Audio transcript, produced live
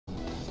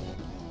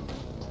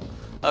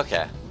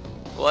Okay.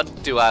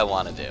 What do I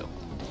want to do?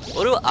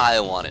 What do I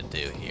want to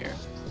do here?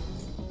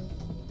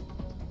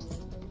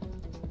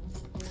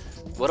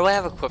 What do I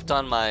have equipped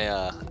on my,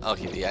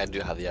 okay, yeah, I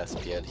do have the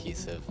SP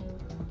adhesive.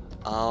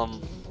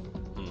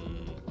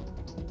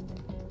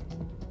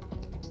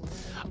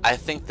 I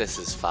think this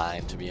is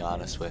fine, to be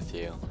honest with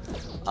you.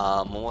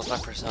 What was my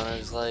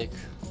personas like?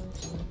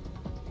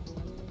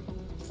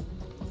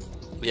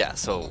 Yeah,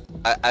 so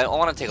I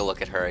want to take a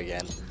look at her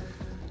again,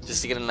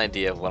 just to get an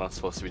idea of what I'm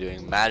supposed to be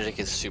doing. Magic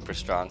is super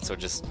strong, so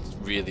just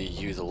really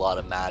use a lot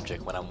of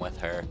magic when I'm with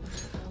her.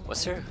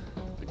 What's her?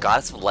 The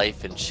goddess of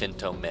life in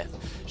Shinto myth.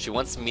 She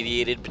once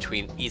mediated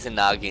between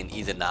Izanagi and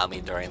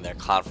Izanami during their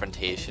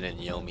confrontation in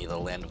Yomi, the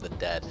land of the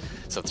dead.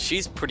 So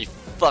she's pretty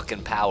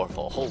fucking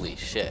powerful. Holy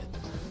shit.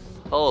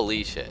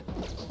 Holy shit.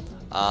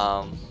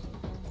 Yeah.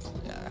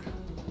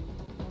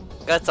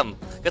 Got some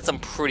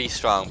pretty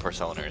strong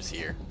personas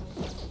here.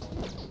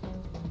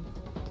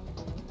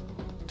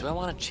 Do I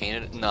want to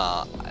change it?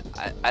 No,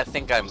 I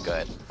think I'm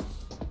good.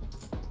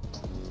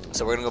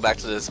 So we're gonna go back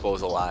to the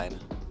disposal line,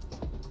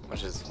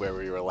 which is where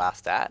we were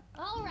last at.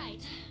 All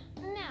right.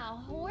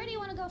 Now, where do you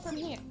want to go from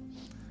here?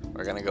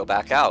 We're gonna go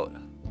back out.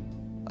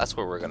 That's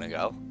where we're gonna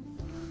go.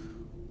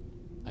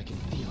 I can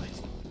feel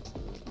it.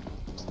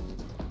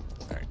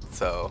 Alright,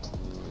 so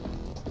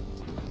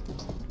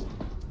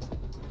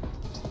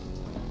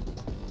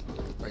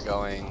we're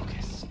going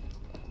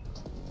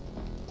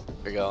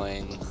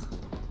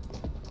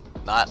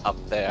not up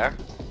there,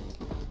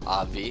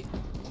 obvi,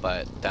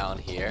 but down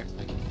here.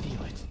 I can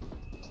feel it.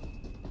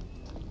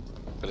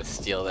 I'm gonna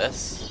steal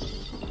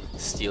this.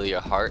 Steal your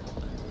heart.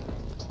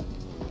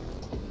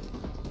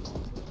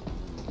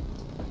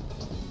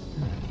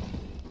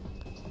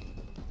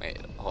 Wait,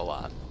 hold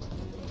on.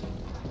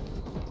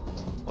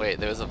 Wait,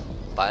 there's a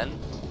button?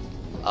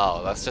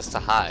 Oh, that's just to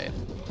hide.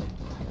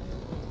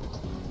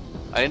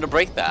 I need to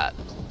break that.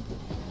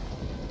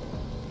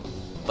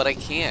 But I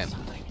can't.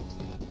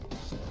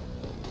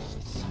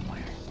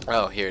 Somewhere.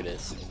 Oh, here it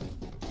is.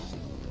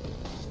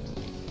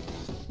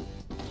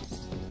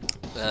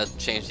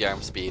 Change the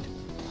arm speed.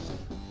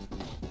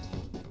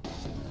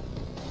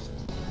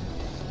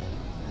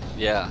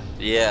 Yeah,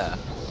 yeah.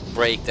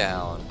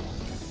 Breakdown.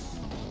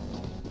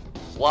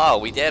 Wow,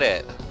 we did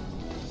it.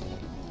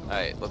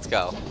 Alright, let's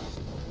go.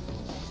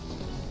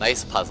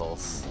 Nice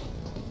puzzles.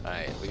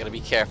 Alright, we gotta be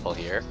careful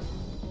here.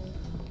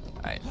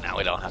 Alright, now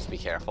we don't have to be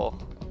careful.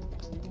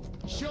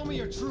 Show me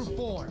your true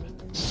form.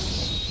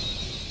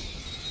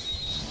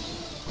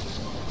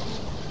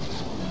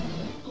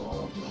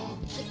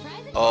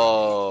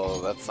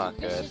 Oh, that's not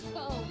good.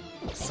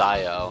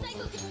 Sayo.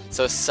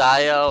 So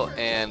Sayo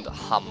and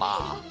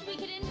Hama.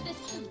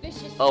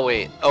 Oh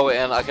wait. Oh,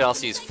 and I can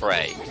also use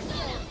Frey.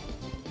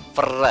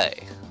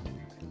 Frey.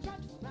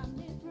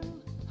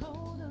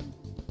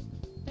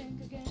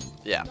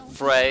 Yeah,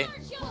 Frey.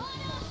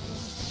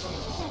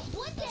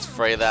 Let's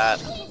Frey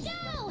that.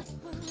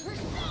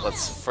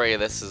 Let's Frey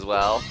this as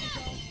well.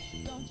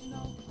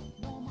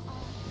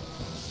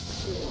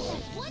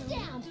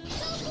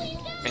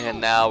 And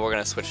now we're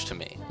gonna switch to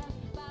me.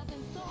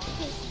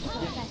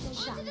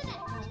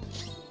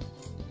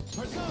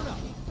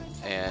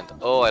 And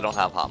oh, I don't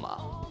have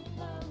Hama.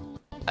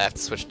 I have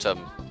to switch to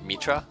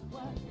Mitra.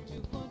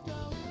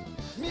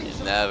 You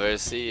never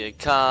see it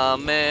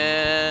coming.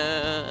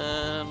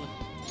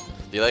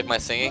 Do you like my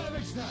singing?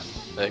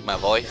 You like my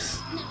voice?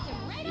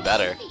 You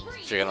better,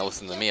 if you're gonna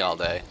listen to me all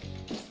day.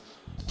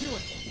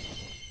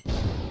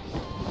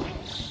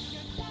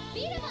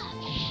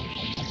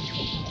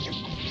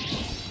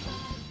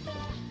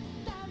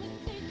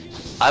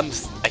 I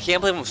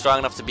can't believe I'm strong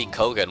enough to beat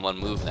Koga in one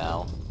move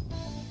now.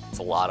 It's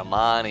a lot of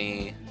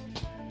money.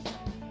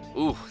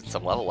 Ooh,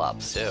 some level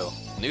ups too.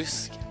 New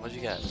skin. What'd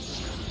you get?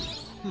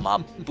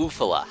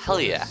 Mabufala. Hell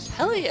yeah.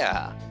 Hell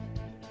yeah.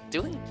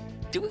 Doing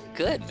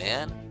good,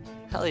 man.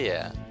 Hell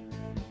yeah.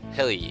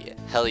 Hell yeah.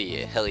 Hell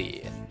yeah. Hell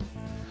yeah.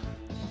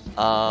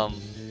 I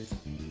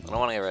don't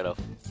want to get rid of.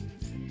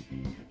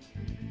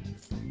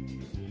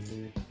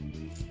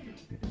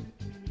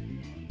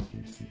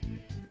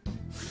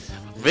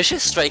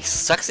 Vicious Strike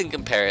sucks in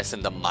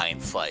comparison to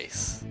Mind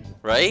Slice,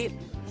 right?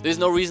 There's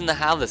no reason to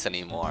have this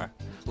anymore.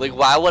 Like,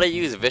 why would I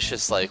use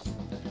Vicious Strike?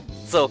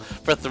 So,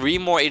 for 3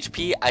 more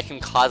HP, I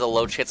can cause a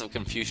low chance of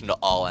confusion to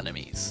all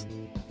enemies.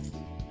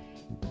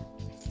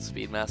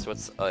 Speedmaster,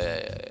 what's... Oh,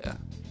 yeah.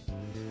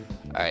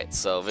 Alright,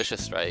 so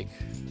Vicious Strike.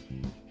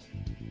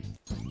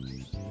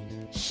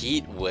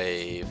 Heat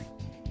Wave.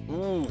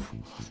 Ooh,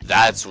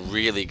 that's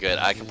really good.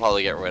 I can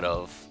probably get rid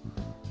of...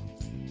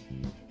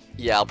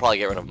 Yeah, I'll probably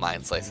get rid of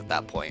Mind Slice at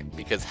that point,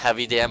 because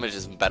heavy damage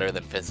is better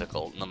than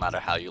physical, no matter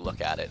how you look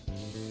at it.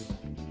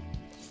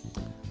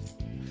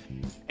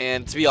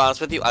 And to be honest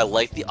with you, I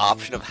like the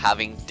option of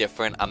having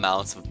different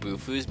amounts of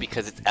Bufus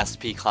because it's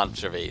SP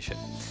conservation.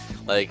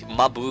 Like,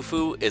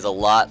 Mabufu is a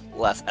lot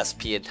less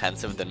SP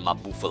intensive than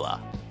Mabufala.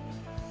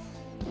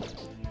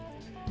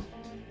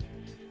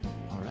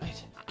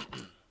 Alright.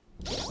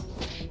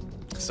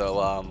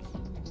 So,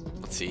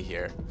 let's see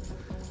here.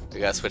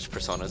 We gotta switch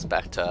personas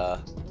back to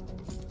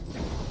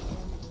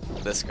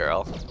this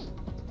girl.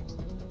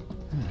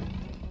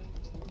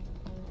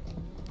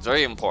 It's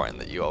very important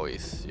that you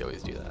always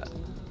do that.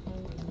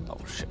 Oh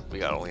shit, we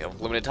got only have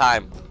limited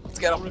time. Let's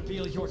get him.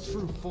 Reveal your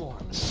true form.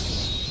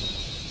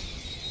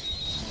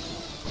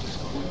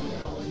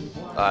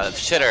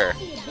 Shitter.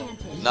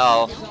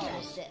 No.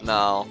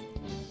 No.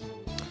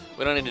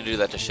 We don't need to do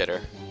that to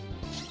Shitter.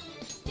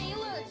 Stay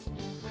alert.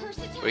 Curse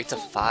attack. Wait to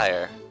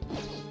fire.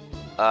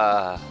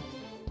 I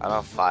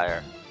don't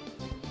fire.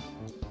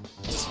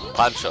 Just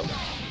punch him.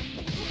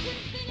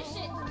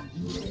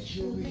 Finish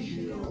it.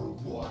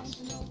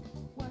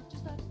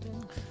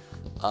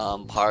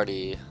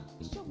 Party.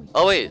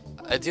 Oh wait,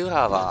 I do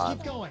have on.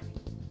 Keep going.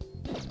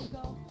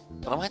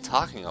 What am I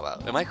talking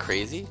about? Am I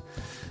crazy?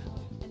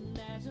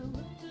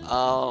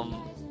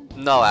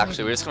 No,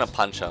 actually, we're just gonna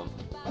punch him.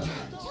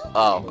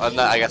 Oh,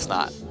 no, I guess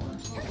not.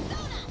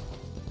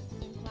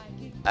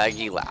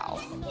 Aguilau.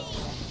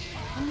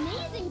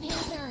 Amazing,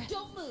 Panther.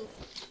 Don't move.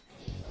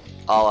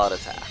 All out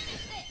attack.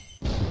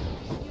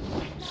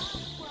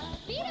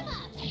 Beat him up.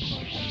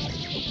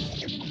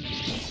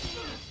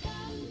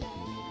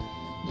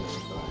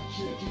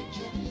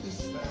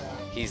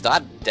 He's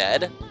not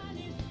dead?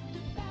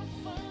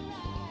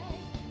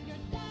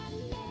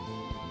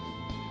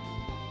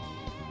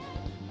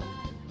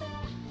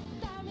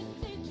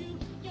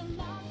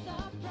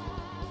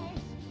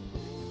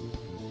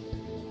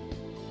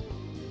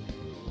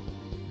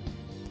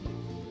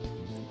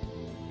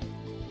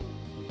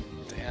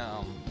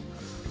 Damn.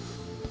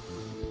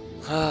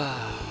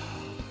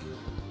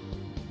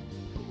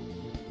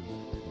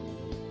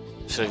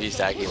 Should have used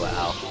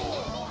Aguilau.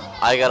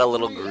 I got a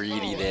little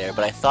greedy there,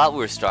 but I thought we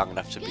were strong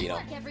enough to beat him. Good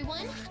luck,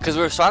 everyone. Because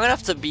we were strong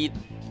enough to beat,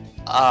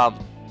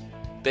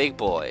 Big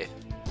Boy.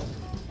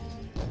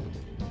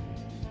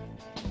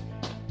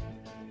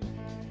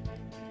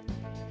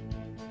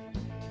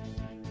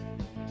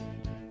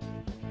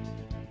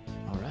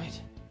 All right.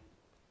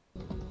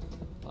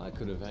 I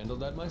could have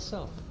handled that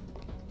myself.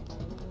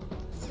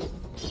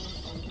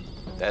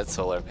 Dead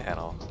solar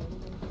panel.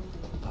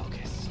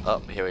 Focus. Oh,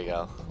 here we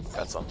go.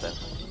 Got something.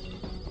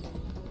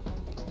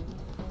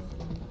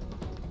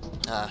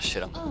 Ah,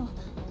 shit him. Oh,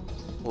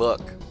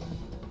 Look.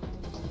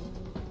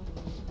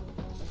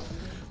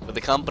 For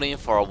the company,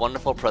 for our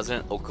wonderful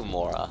President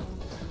Okumura.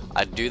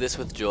 I do this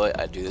with joy,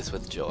 I do this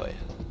with joy.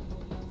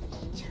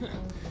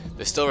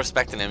 They're still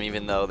respecting him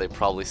even though they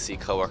probably see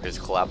coworkers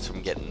collapse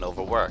from getting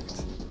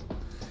overworked.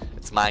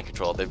 It's mind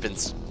control. They've been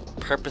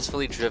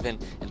purposefully driven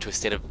into a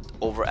state of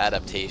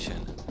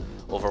over-adaptation.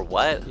 Over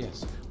what?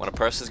 Yes. When a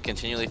person is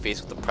continually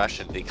faced with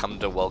oppression, they come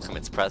to welcome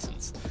its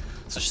presence.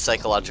 Such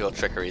psychological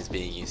trickery is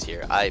being used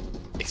here. I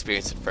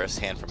experienced it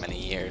firsthand for many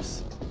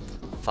years.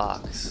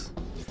 Fox.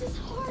 this is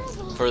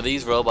horrible. For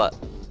these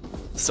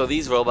so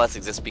these robots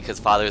exist because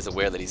Father is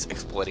aware that he's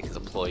exploiting his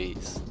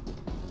employees.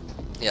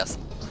 Yes,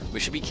 we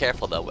should be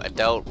careful though. I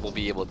doubt we'll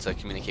be able to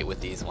communicate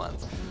with these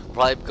ones. We'll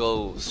probably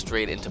go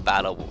straight into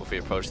battle if we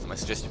approach them. I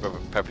suggest you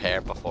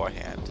prepare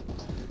beforehand.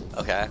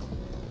 Okay,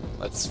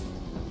 let's.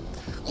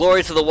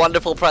 Glory to the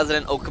wonderful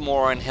President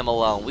Okumura and him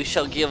alone. We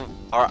shall give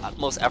our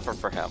utmost effort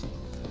for him.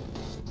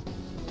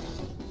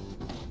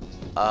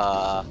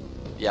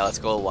 Yeah, let's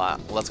go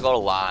to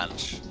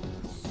launch.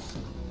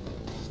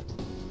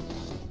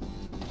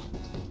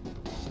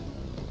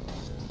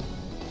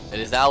 It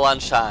is now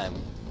lunchtime.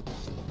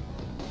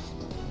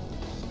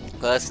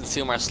 Let's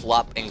consume our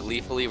slop and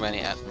gleefully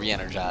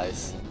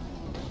re-energize.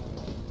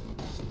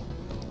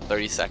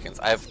 30 seconds.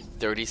 I have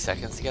 30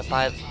 seconds to get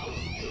by. I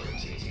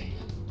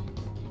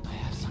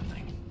have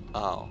something.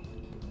 Oh.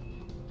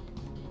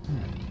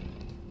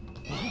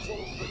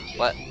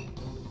 What?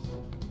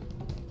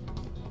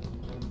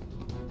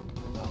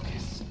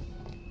 Focus.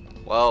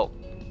 Well.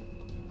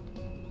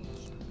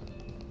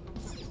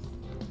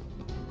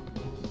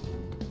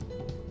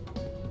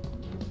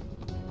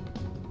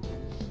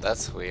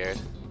 That's weird.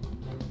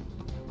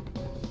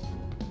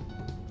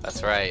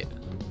 That's right.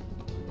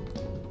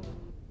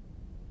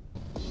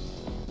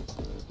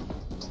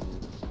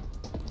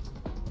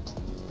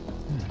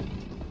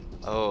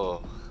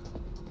 Oh.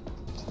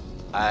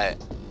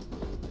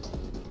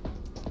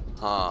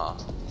 Huh.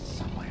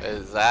 Somewhere.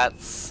 Is that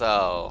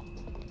so?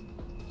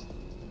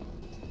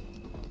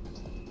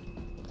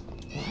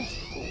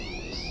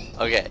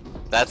 Okay,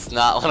 that's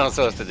not what I'm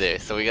supposed to do.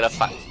 So we gotta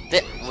find.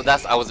 Well,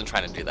 I wasn't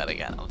trying to do that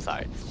again. I'm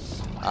sorry.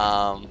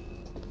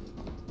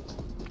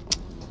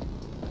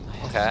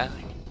 Okay.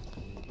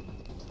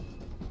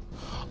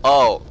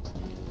 Oh,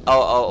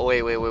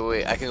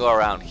 wait. I can go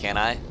around, can't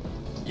I?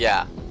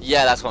 Yeah.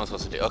 Yeah, that's what I'm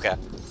supposed to do. Okay.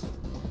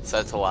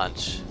 Set to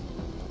lunch.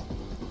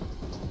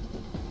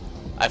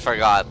 I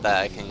forgot that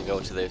I can go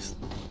to this.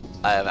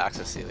 I have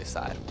access to the other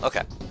side.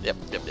 Okay. Yep.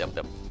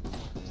 Yep.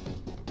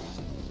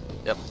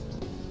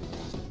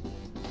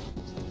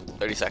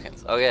 30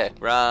 seconds. Okay,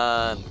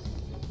 run.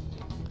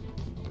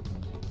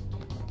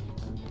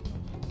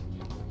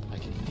 I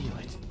can feel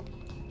it.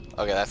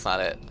 Okay, that's not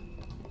it.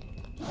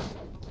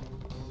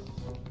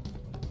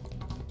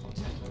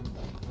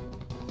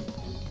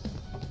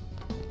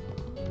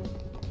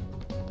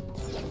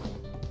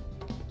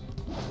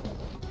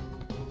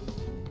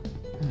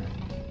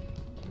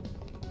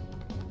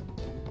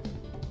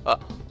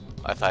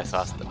 I thought I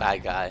saw the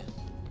bad guy.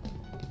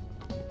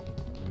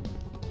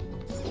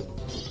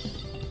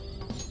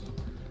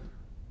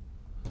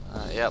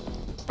 Yep.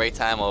 Break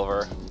time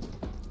over.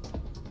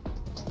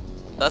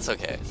 That's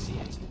okay.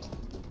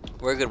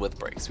 We're good with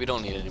breaks. We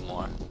don't need any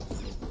more.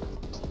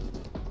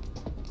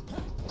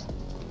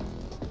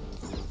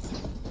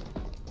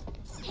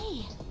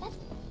 Hey, that's...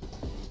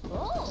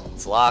 Oh!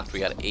 It's locked. We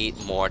got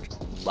 8 more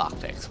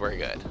lockpicks. We're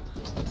good.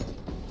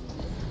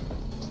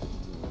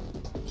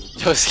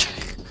 Just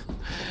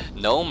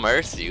No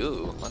Mercy.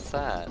 Ooh, what's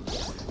that?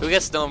 Who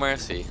gets No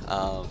Mercy?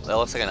 That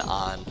looks like an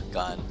on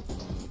gun.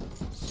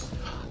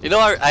 You know,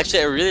 I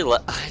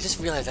just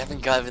realized I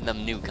haven't given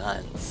them new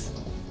guns.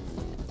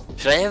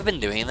 Should I have been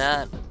doing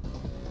that?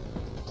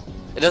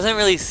 It doesn't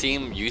really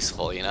seem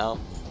useful, you know?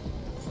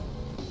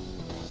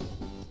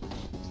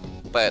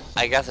 But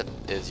I guess it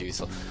is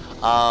useful.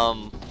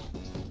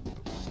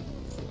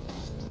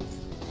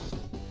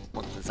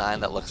 What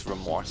design that looks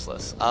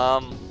remorseless? I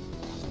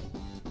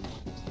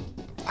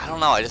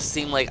don't know, I just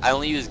seem like I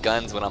only use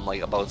guns when I'm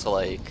like about to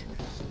like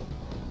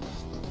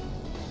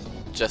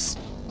just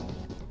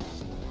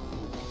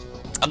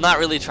I'm not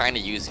really trying to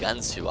use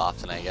guns too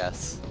often, I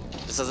guess.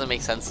 This doesn't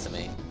make sense to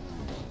me.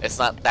 It's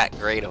not that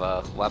great of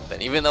a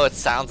weapon, even though it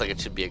sounds like it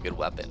should be a good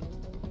weapon.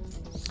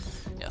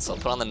 Yeah, so I'll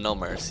put on the No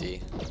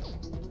Mercy.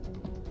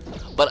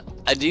 But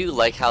I do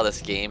like how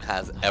this game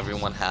has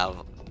everyone have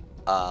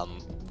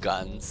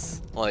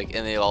guns, like,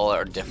 and they all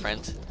are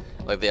different.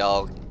 Like they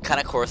all kind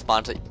of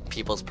correspond to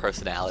people's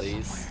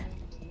personalities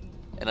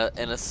in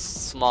a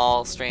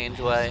small, strange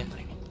way.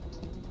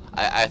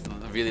 I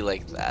really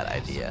like that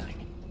idea.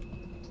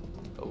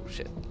 Oh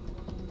shit.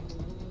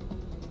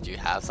 Do you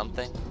have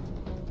something?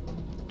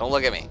 Don't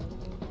look at me.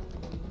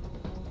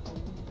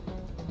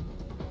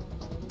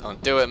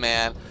 Don't do it,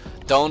 man.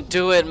 Don't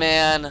do it,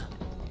 man.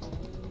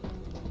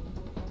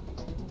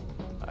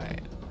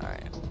 Alright,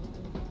 alright.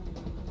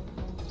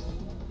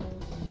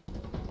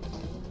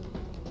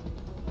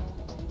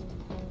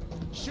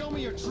 Show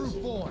me your true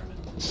form.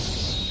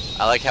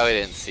 I like how he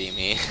didn't see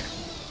me.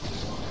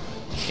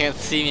 He can't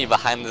see me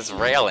behind this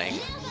railing.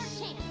 Now's our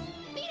chance.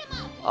 Beat him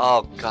up!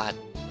 Oh god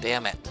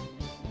damn it.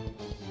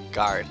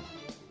 Guard.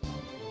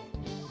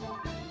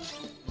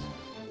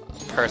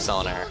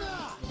 Persona.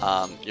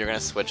 You're gonna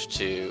switch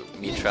to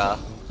Mitra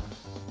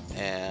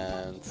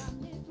and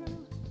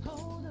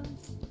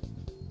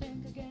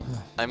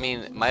I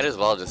mean, might as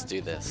well just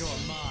do this.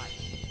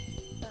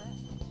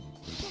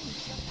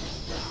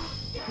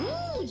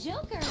 Ooh,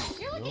 Joker!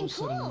 You're looking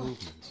cool!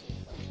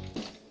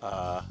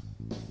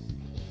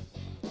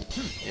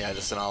 Yeah,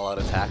 just an all-out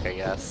attack, I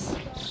guess.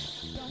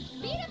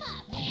 Beat him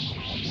up!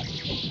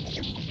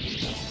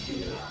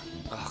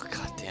 Oh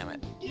god damn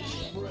it.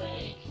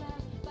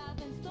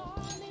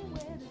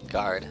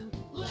 Guard.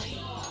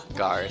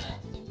 Guard.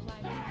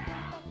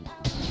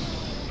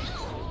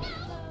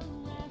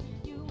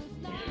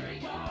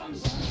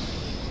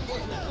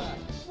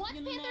 Watch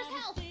Panther's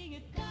health!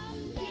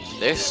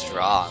 They're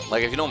strong.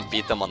 Like, if you don't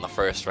beat them on the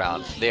first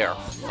round, they are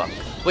fucked.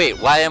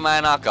 Wait, why am I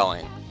not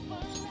going?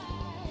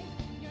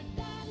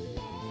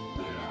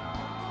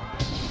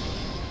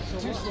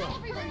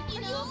 Everyone,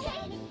 you know,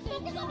 okay?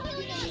 Focus on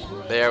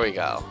healing up! There we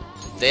go.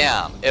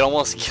 Damn, it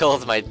almost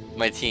killed my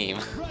team.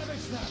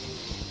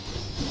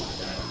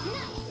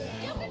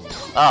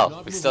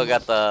 Oh, we still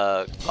got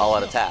the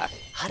all-out attack.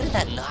 How did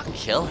that not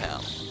kill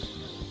him?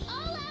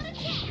 All out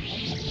attack!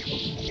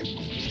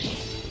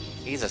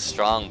 He's a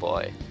strong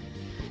boy.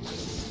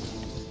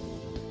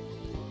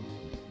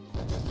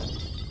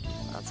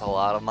 That's a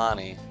lot of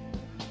money.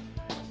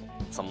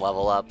 Some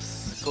level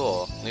ups.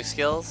 Cool. New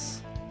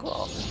skills?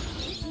 Cool.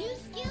 This new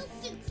skill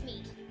suits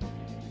me.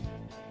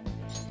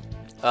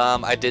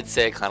 I did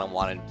say I kind of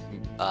wanted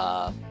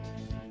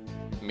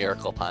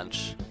Miracle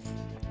Punch.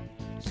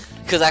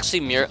 Because actually,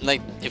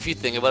 like, if you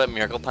think about it,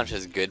 Miracle Punch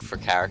is good for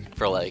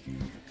like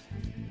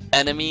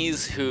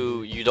enemies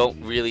who you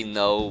don't really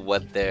know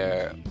what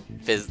their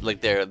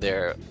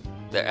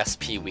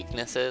SP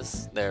weakness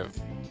is, their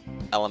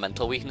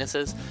elemental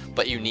weaknesses,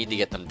 but you need to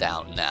get them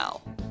down now.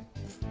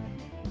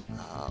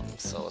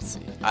 So let's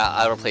see.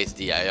 I replaced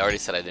Dia. I already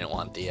said I didn't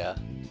want Dia.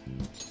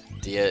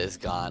 Dia is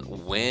gone.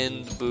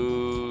 Wind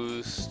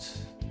boost.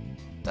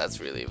 That's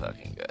really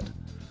fucking good.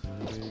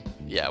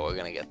 Yeah, we're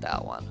gonna get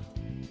that one.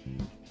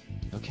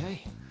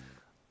 Okay.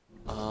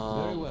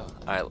 Very well.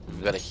 Alright,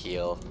 we've got to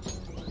heal.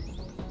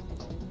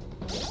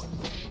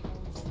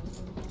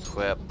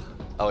 Equip.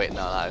 Oh wait,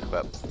 no, not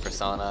equip.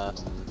 Persona.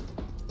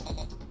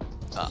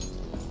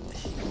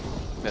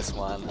 This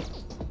one.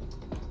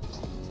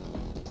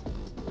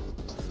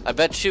 I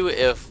bet you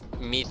if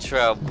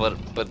Mitra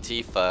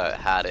Batifa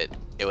had it,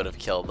 it would have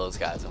killed those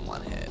guys in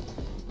one hit.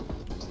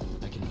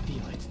 I can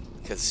feel it.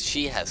 Because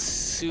she has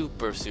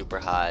super, super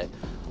high.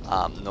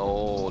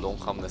 No, don't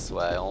come this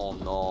way. Oh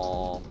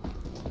no.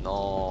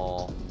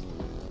 No.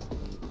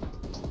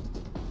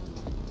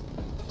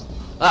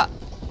 Ah!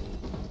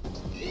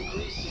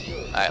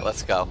 Alright,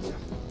 let's go.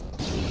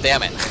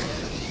 Damn it.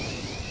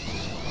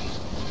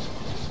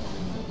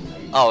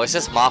 Oh, it's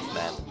just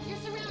Mothman. You're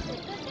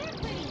surrounded, but they're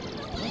pretty.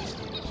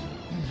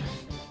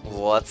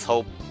 let's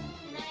hope.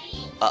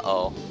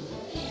 Uh-oh.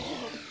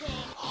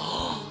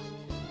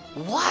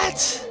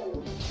 What?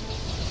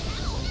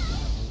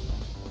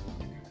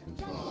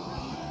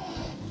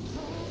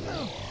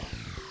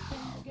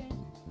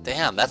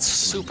 Damn, that's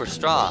super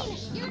strong.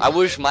 I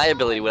wish my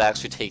ability would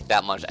actually take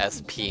that much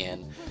SP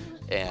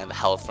and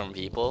health from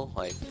people.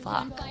 Like,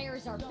 fuck. Fire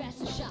is our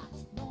best shot.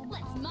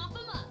 Let's mop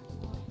 'em up.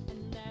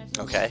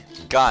 Okay,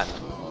 gun.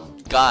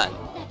 Gun.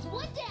 That's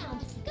one down.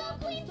 Go,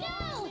 Queen, go.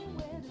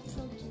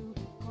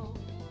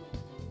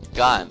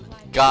 Gun.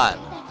 Gun.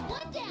 That's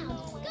one down.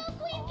 Go,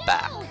 Queen, go.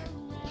 Back.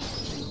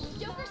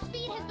 Joker's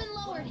speed has been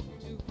lowered.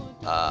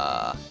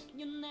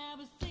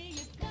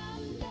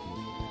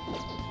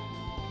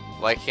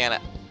 Why can't I?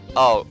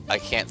 Oh, I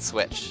can't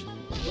switch.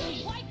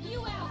 Wipe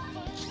you out.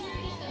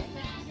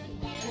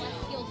 Less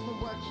skills for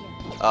work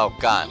here. Oh,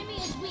 gun. Enemy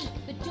is weak,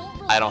 but don't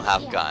rely I don't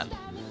have on gun.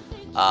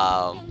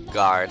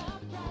 Guard.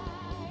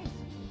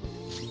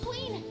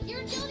 Queen, your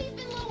agility's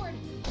been lowered.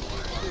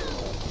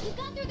 You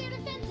got through their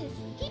defenses.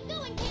 Keep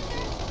going,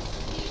 Panther.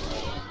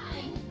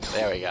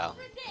 There we go.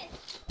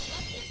 Resist.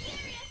 Let's get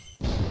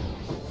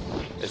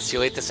serious. It's too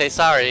late to say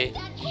sorry.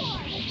 That core.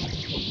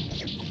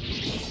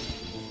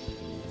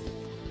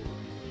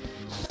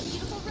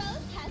 Beautiful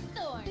rose has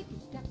thorns.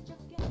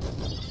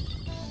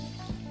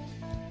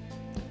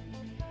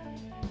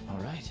 All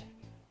right.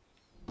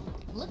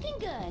 Looking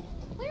good.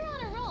 We're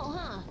on a roll,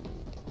 huh?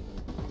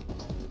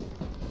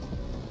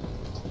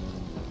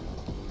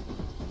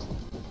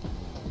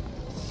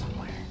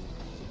 Somewhere.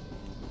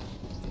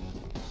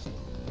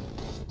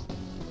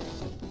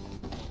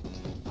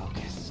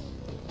 Focus.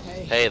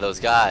 Hey, those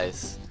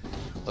guys.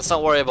 Let's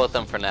not worry about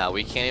them for now.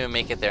 We can't even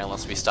make it there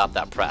unless we stop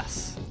that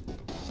press.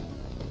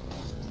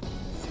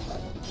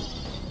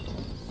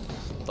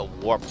 The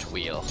warped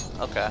wheel.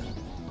 Okay.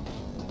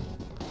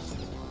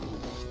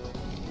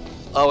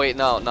 Oh wait,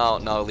 no, no,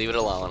 no, leave it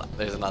alone.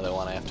 There's another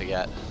one I have to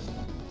get.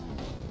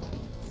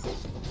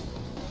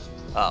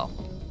 Oh.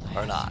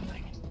 Or not.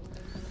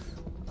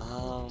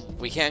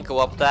 We can't go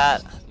up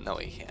that? No,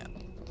 we can't.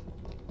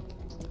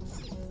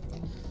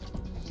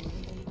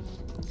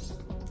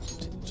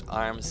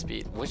 Arm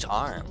speed. Which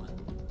arm?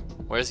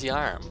 Where's the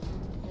arm?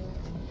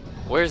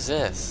 Where's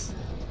this?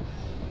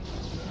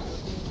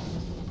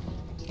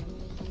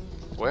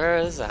 Where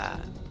is that?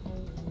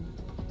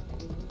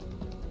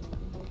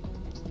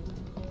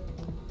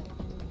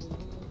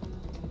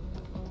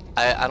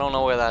 I don't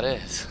know where that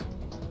is.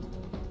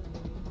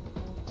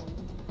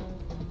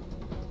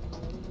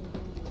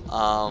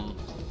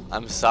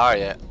 I'm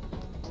sorry.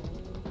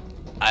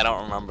 I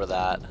don't remember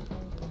that.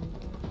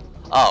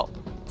 Oh,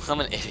 I'm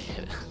an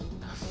idiot.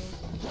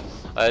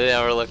 I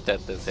never looked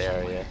at this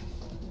area.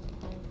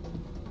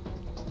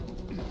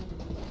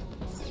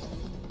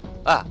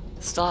 Ah,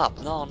 stop.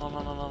 No, no,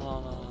 no, no, no,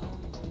 no, no.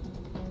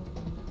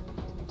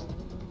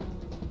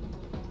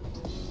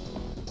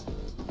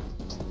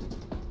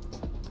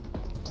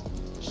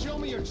 Show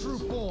me your true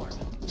form.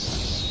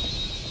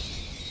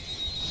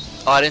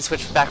 Oh, I didn't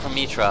switch back from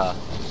Mitra.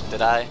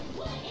 Did I?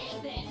 What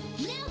is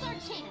this? Now's our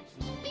chance.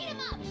 Beat him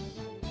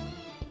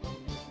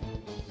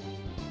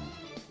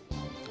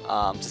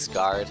up. Just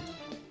guard.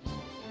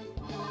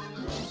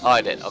 Oh,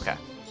 I did. Okay.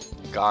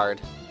 Guard.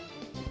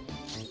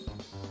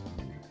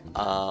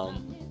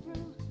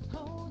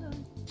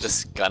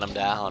 Just gun him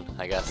down,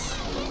 I guess.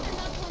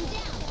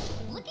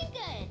 Looking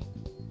good.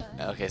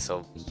 Okay,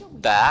 so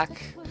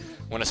back.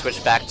 I'm gonna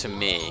switch back to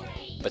me.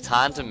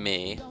 Baton to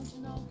me.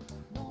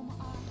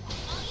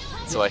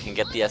 So I can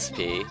get the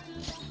SP.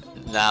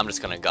 Now I'm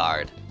just gonna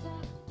guard.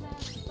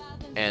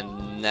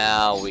 And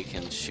now we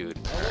can shoot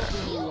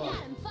her. You got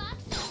him,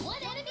 Fox.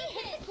 One enemy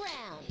hit the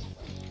ground.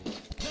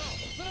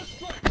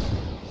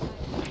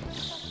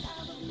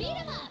 Beat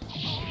him up.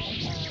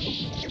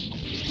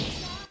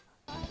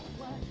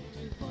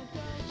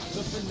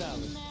 The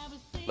finale.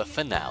 The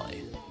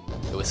finale.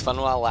 It was fun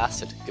while it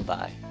lasted.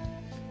 Goodbye.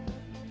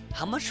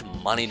 How much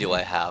money do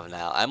I have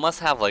now? I must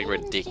have like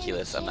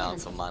ridiculous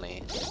amounts of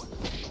money.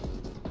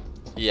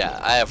 Yeah,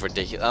 I have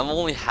ridiculous. I'm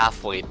only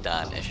halfway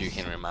done, if you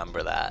can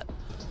remember that.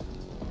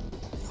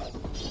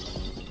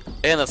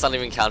 And that's not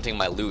even counting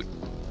my loot.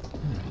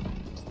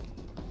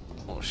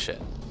 Oh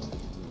shit.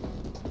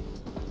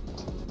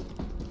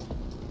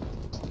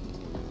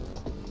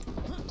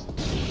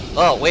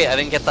 Oh wait, I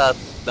didn't get the.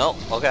 No,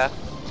 okay.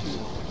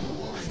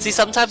 See,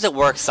 sometimes it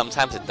works,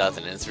 sometimes it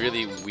doesn't. And it's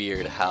really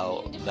weird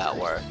how that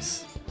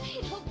works. I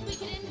hope we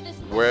get into this.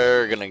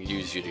 We're gonna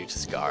use you to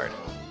just guard.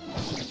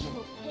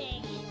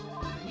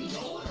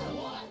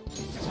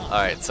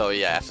 Alright, so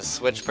yeah, I have to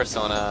switch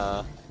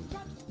persona.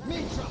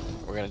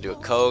 We're gonna do a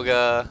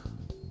Koga.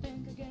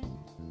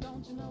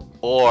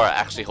 Or,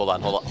 actually, hold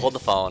on, hold the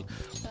phone.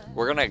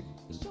 We're gonna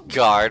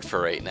guard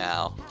for right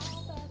now.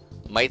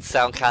 Might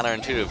sound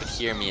counterintuitive, but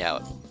hear me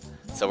out.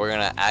 So we're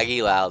gonna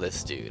Aguilar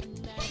this dude.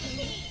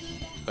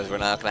 Because we're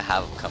not gonna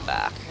have him come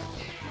back.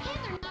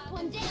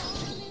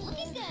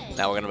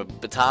 Now we're gonna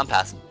baton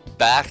pass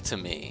back to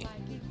me.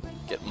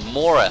 Get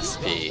more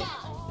SP.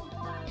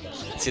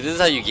 See, this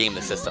is how you game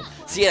the system.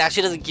 See, it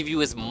actually doesn't give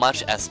you as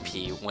much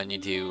SP when you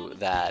do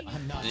that.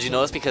 Did you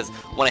notice? Because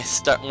when I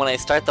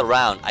start the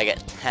round, I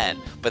get 10,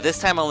 but this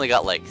time I only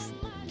got like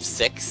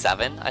 6,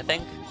 7, I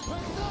think.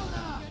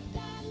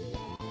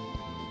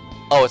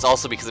 Oh, it's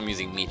also because I'm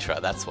using Mitra.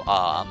 That's why.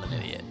 Oh, I'm an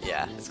idiot.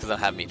 Yeah, it's because I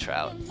have Mitra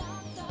out.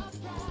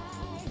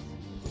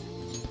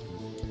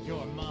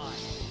 You're mine.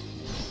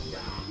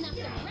 Knock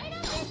them right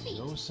off their feet.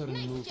 No sudden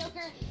Nice, movement.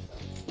 Joker.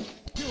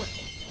 Do it.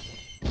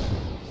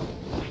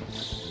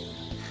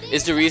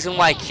 Is the reason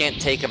why I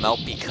can't take him out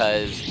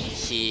because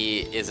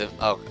he is a...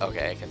 Oh,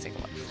 okay, I can take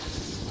him out.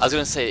 I was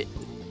gonna say,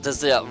 does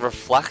the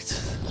reflect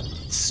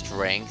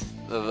strength,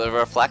 the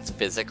reflect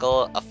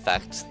physical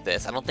affect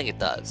this? I don't think it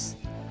does.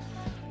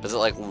 Does it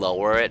like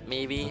lower it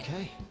maybe?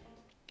 Okay.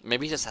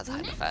 Maybe he just has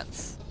high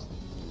defense.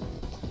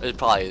 It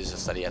probably is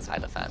just that he has high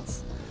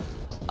defense.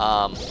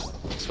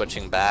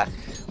 Switching back,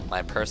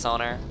 my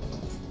persona.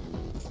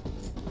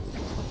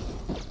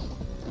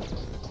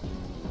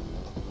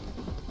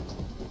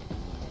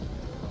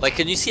 Like,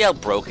 can you see how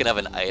broken of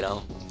an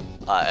item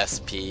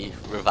SP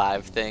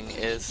revive thing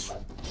is?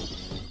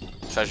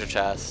 Treasure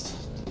chest.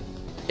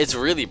 It's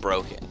really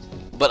broken.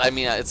 But I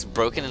mean, it's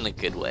broken in a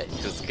good way,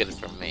 because it's good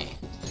for me.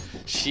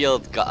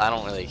 Shield, I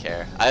don't really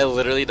care. I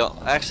literally don't.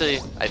 Actually,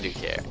 I do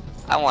care.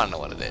 I want to know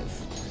what it is.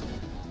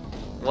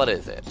 What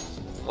is it?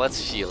 What's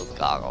shield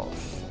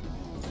goggles?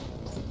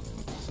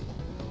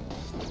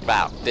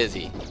 Wow,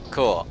 dizzy.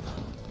 Cool.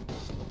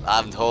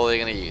 I'm totally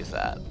gonna use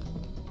that.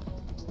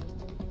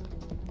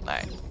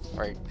 Alright.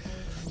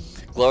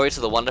 Glory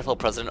to the wonderful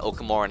President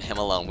Okamura and him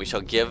alone. We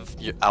shall give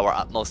our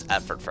utmost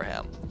effort for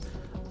him.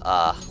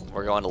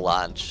 We're going to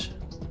launch.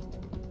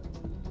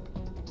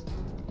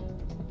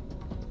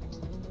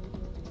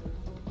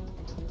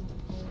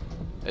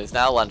 It's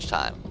now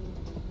lunchtime.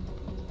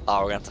 Oh,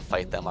 we're gonna have to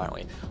fight them, aren't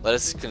we? Let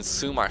us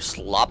consume our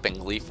slop and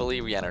gleefully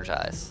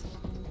re-energize.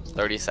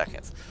 30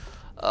 seconds.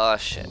 Oh,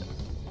 shit.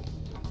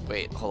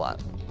 Wait, hold on.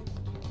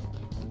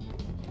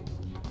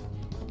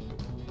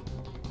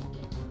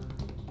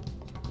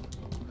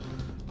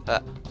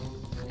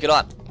 Get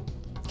on.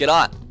 Get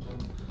on.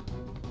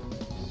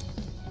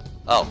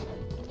 Oh.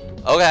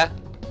 Okay.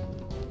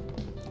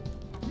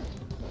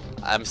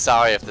 I'm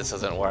sorry if this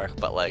doesn't work,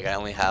 but like I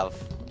only have,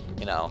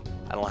 you know,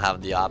 I don't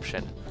have the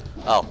option.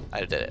 Oh, I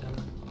did it.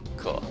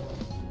 Cool.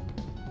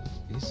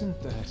 Isn't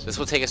that... This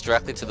will take us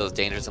directly to those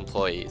dangerous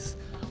employees.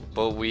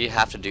 But we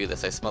have to do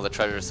this. I smell the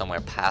treasure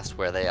somewhere past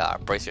where they are.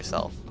 Brace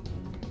yourself.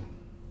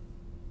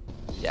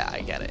 Yeah,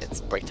 I get it. It's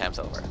break time's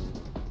over.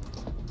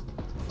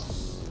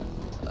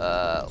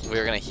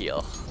 We're gonna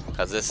heal.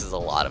 Because this is a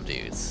lot of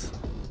dudes.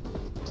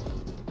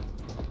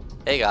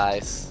 Hey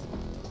guys.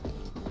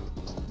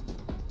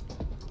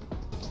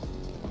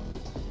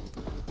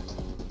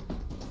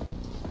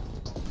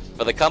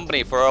 For the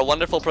company, for our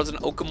wonderful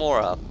President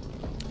Okamura.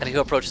 And who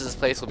approaches this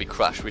place will be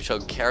crushed. We shall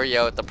carry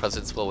out the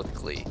President's will with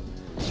glee.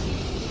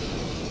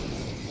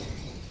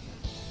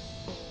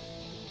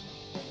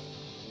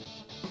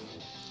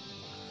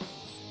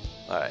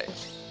 Alright.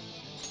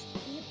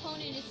 The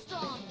opponent is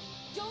strong.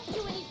 Don't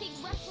do anything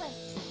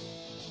reckless.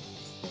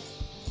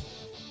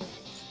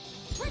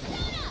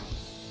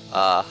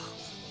 Persona!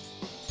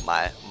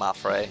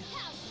 Mafre.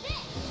 How's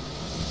this?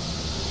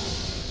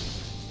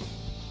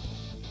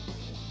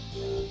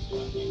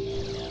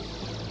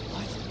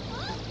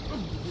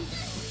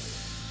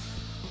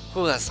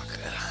 Ooh, that's not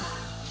good.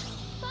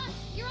 Fox,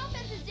 your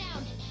offense is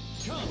down.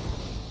 Come.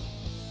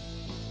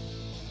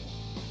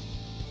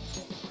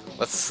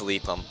 Let's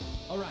sleep him.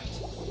 All right.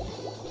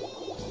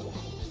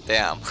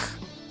 Damn.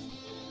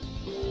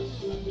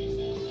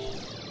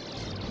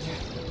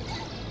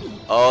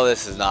 Oh,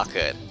 this is not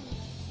good.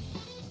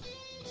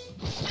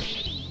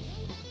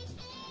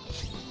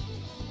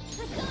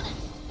 Persona!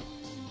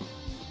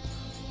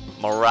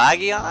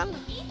 Moragion?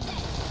 Eat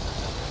this!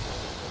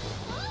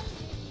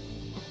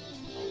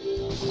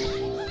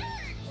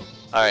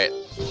 Alright.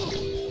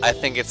 I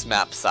think it's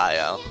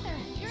Mapsayo. Together,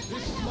 your This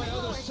attack is my power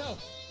other forward. self.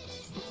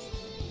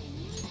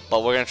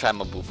 But we're gonna try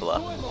Mabufala.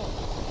 Goemon.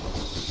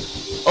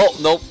 Oh,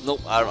 nope,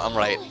 nope, I'm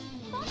right.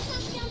 Fox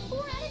knocks down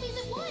 4 enemies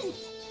at once.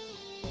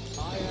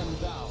 I am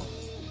thou.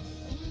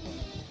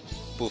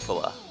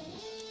 Bufala.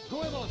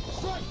 Goemon,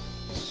 strike.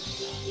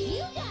 You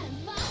got him,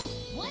 Fox.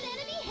 One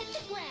enemy hit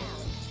the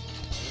ground.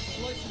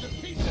 Slice it to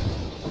pieces.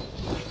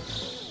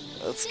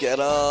 Let's get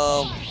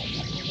him.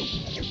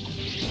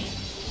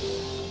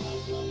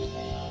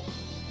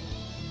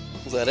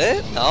 Is that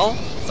it? No,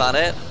 it's not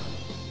it.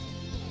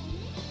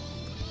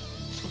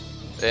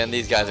 And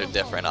these guys are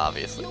different,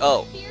 obviously.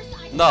 Oh,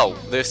 no,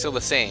 they're still the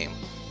same.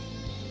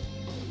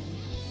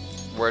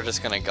 We're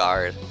just gonna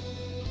guard.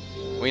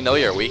 We know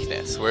your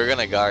weakness. We're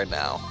gonna guard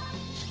now.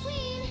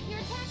 Queen, your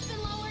attack's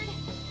been lowered.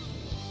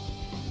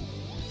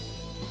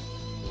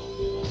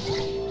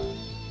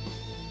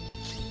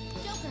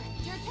 Joker,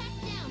 your attack's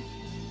down.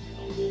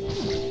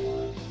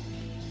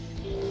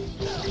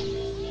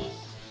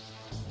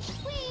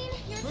 Queen,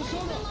 your attack's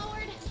been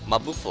lowered.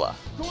 Mabufala.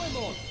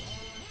 Goemon.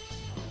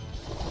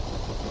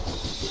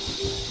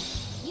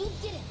 You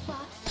did it,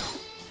 Fox.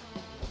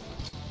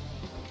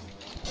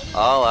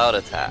 All out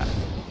attack.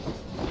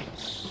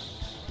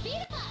 Beat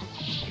 'em up.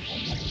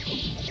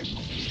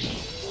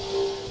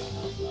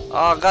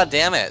 Oh, god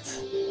damn it.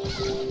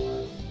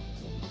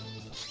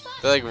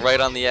 They're like right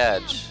on the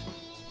edge.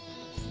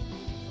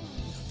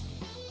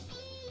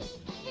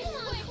 Come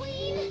on,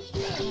 Queen.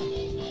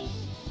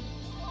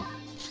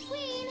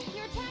 Queen,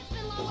 your attack's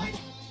been lowered.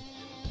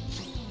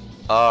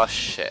 Oh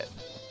shit.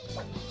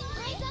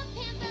 Rise up,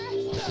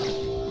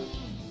 Panther.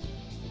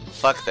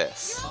 Fuck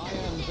this. I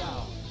am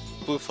thou.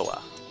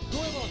 Bufala.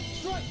 Goemon,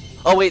 strike!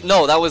 Oh wait,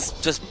 no, that was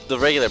just the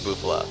regular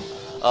Bufala.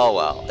 Oh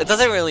well. It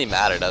doesn't really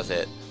matter, does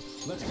it?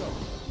 Let's go.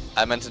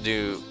 I meant to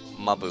do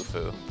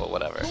Mabufu, but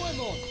whatever.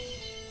 Goemon!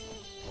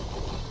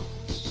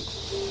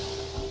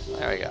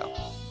 There we go.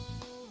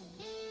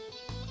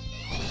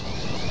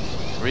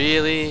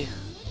 Really?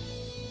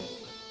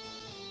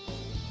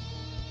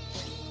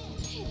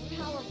 It's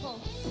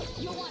powerful.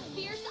 You'll want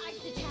fierce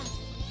ice attacks.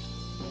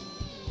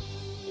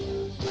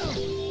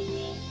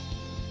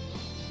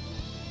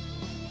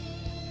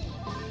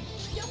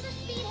 Joker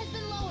speed has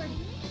been lowered.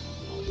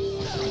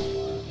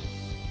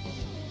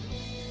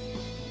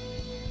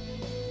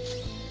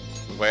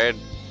 We're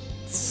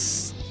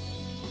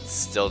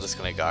still just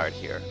gonna guard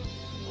here.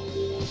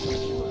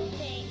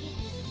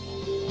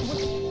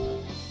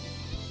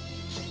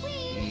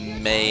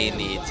 May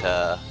need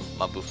to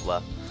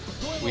Mabufla.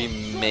 We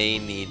may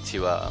need to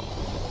 3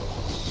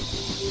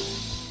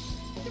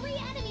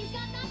 enemies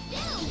got knocked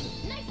down.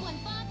 Nice one,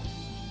 Fox.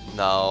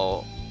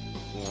 no.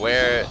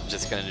 We're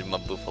just gonna do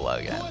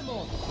Mabufla again.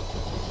 Goemon!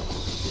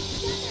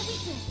 You got their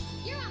weakness.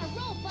 You're on a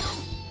roll, Fox.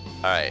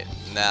 Alright,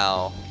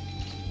 now.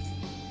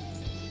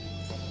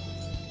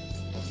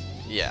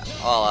 Yeah,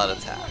 all out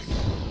attack.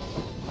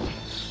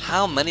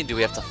 How many do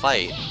we have to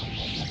fight?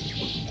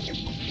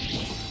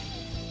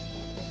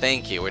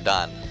 Thank you, we're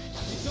done.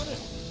 Done it!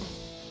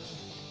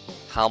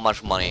 How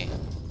much money?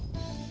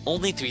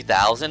 Only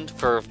 3,000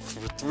 for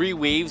 3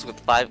 waves with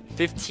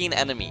 15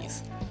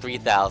 enemies.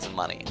 3,000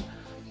 money.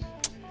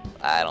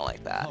 I don't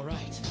like that.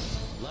 Alright.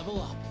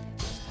 Level up.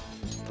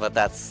 But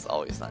that's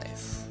always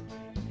nice.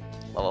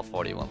 Level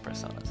 41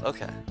 personas.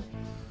 Okay.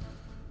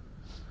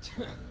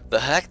 The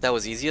heck? That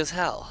was easy as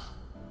hell.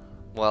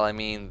 Well, I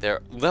mean,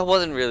 that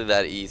wasn't really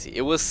that easy.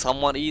 It was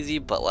somewhat easy,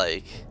 but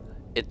like,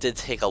 it did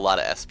take a lot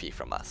of SP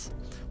from us.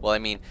 Well, I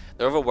mean,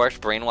 they're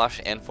overworked,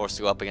 brainwashed, and forced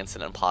to go up against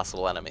an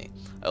impossible enemy.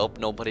 I hope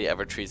nobody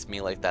ever treats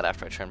me like that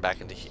after I turn back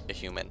into a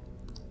human.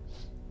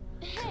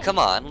 Come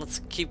on,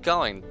 let's keep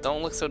going.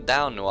 Don't look so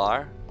down,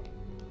 Noir.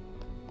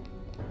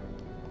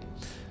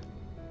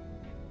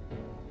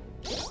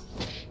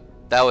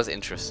 That was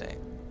interesting.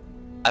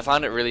 I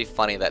found it really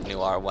funny that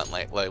Noir went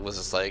like was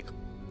just like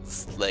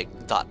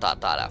dot dot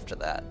dot after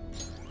that.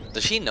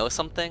 Does she know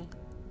something?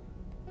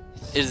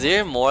 Is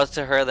there more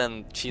to her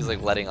than she's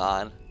like letting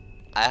on?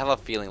 I have a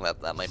feeling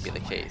that that might be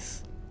the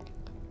case.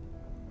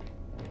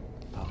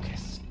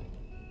 Focus.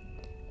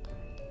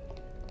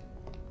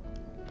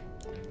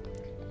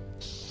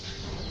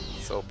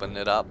 Let's open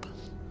it up.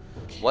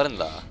 What in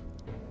the?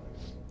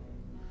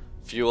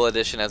 Fuel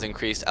addition has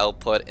increased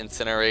output.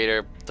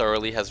 Incinerator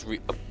thoroughly has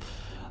reached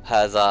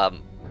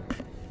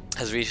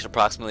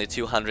approximately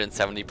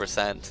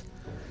 270%.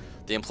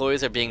 The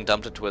employees are being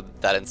dumped into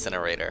that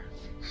incinerator.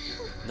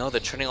 No,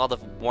 they're turning all the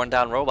worn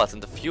down robots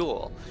into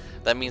fuel.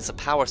 That means the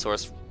power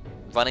source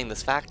running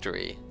this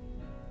factory.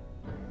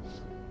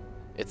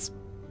 It's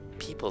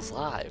people's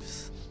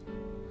lives.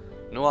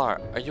 Noir,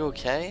 are you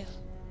okay?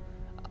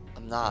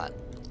 I'm not.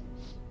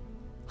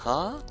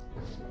 Huh?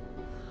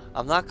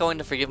 I'm not going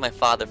to forgive my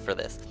father for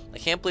this. I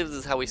can't believe this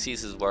is how he sees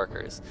his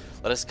workers.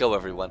 Let us go,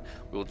 everyone.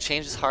 We will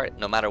change his heart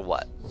no matter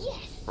what.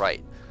 Yes.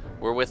 Right.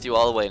 We're with you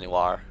all the way,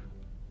 Noir.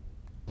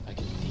 I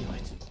can feel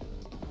it.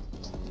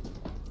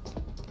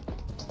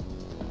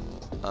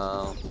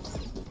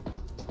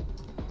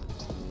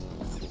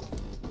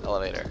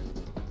 Elevator.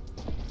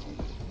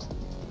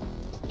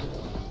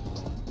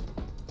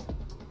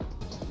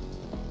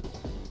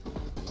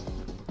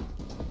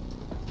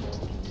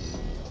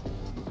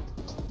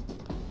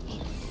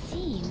 It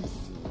seems.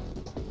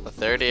 The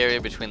third area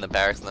between the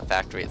barracks and the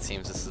factory. It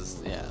seems this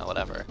is, yeah,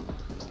 whatever.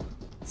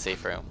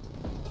 Safe room.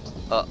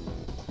 Oh.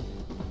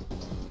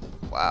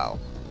 Wow.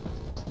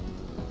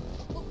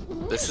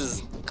 This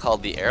is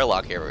called the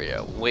airlock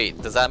area.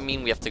 Wait, does that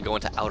mean we have to go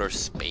into outer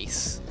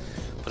space?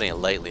 Putting it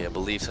lightly, I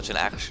believe such an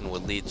action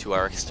would lead to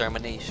our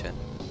extermination.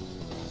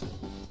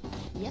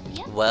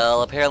 Yep.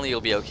 Well, apparently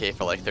you'll be okay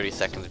for like 30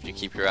 seconds if you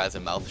keep your eyes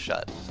and mouth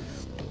shut.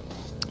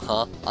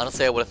 Huh?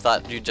 Honestly, I would have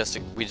thought we'd just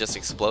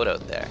explode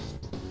out there.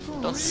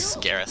 Don't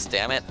scare us,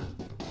 damn it.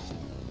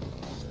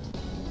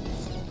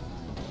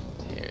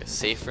 Here's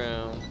safe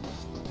room.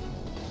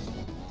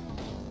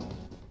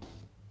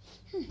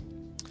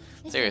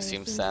 This area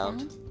seems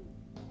sound.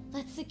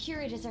 Let's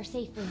secure it as our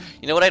safe room.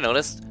 You know what I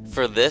noticed?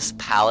 For this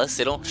palace,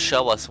 they don't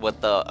show us what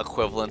the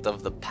equivalent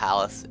of the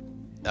palace,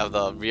 of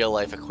the real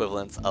life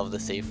equivalence of the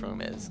safe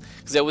room is.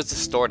 Because it was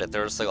distorted.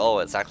 They're just like, oh,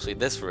 it's actually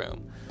this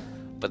room.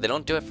 But they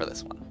don't do it for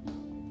this one.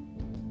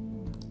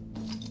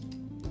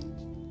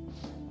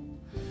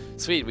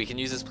 Sweet, we can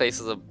use this place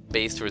as a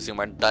base to resume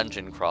our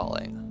dungeon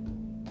crawling.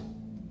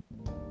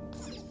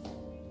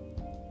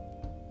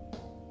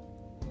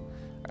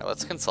 Alright,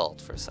 let's consult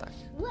for a sec.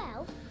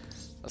 Well,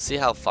 Let's see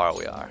how far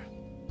we are.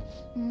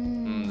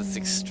 This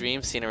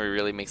extreme scenery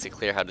really makes it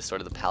clear how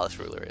distorted the palace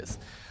ruler is.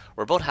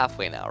 We're about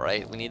halfway now,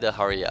 right? We need to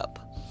hurry up.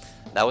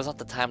 Now is not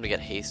the time to get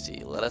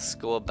hasty. Let us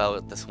go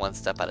about this one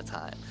step at a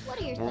time.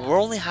 what are your thoughts?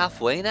 We're only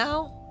halfway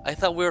now? I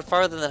thought we were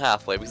farther than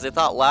halfway because I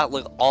thought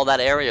look, all that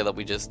area that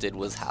we just did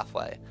was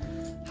halfway.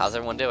 How's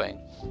everyone doing?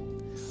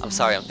 I'm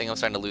sorry, I'm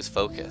starting to lose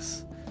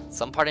focus.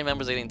 Some party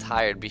members are getting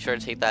tired. Be sure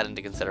to take that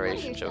into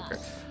consideration, your Joker.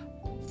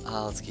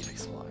 Let's keep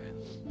exploring.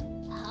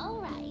 All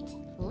right,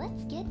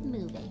 let's get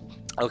moving.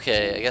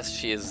 Okay, I guess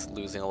she is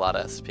losing a lot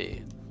of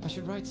SP. I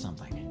should write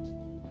something.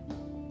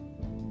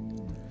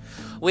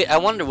 Wait, I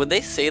wonder, would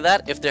they say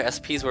that if their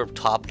SPs were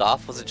topped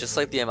off? Was it just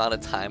like the amount of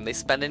time they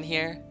spend in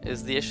here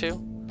is the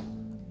issue?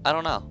 I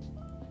don't know.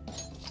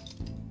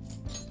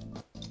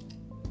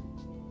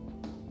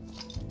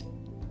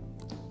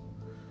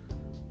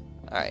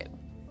 Alright.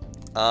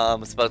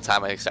 It's about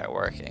time I start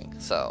working,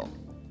 so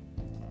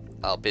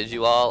I'll bid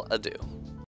you all adieu.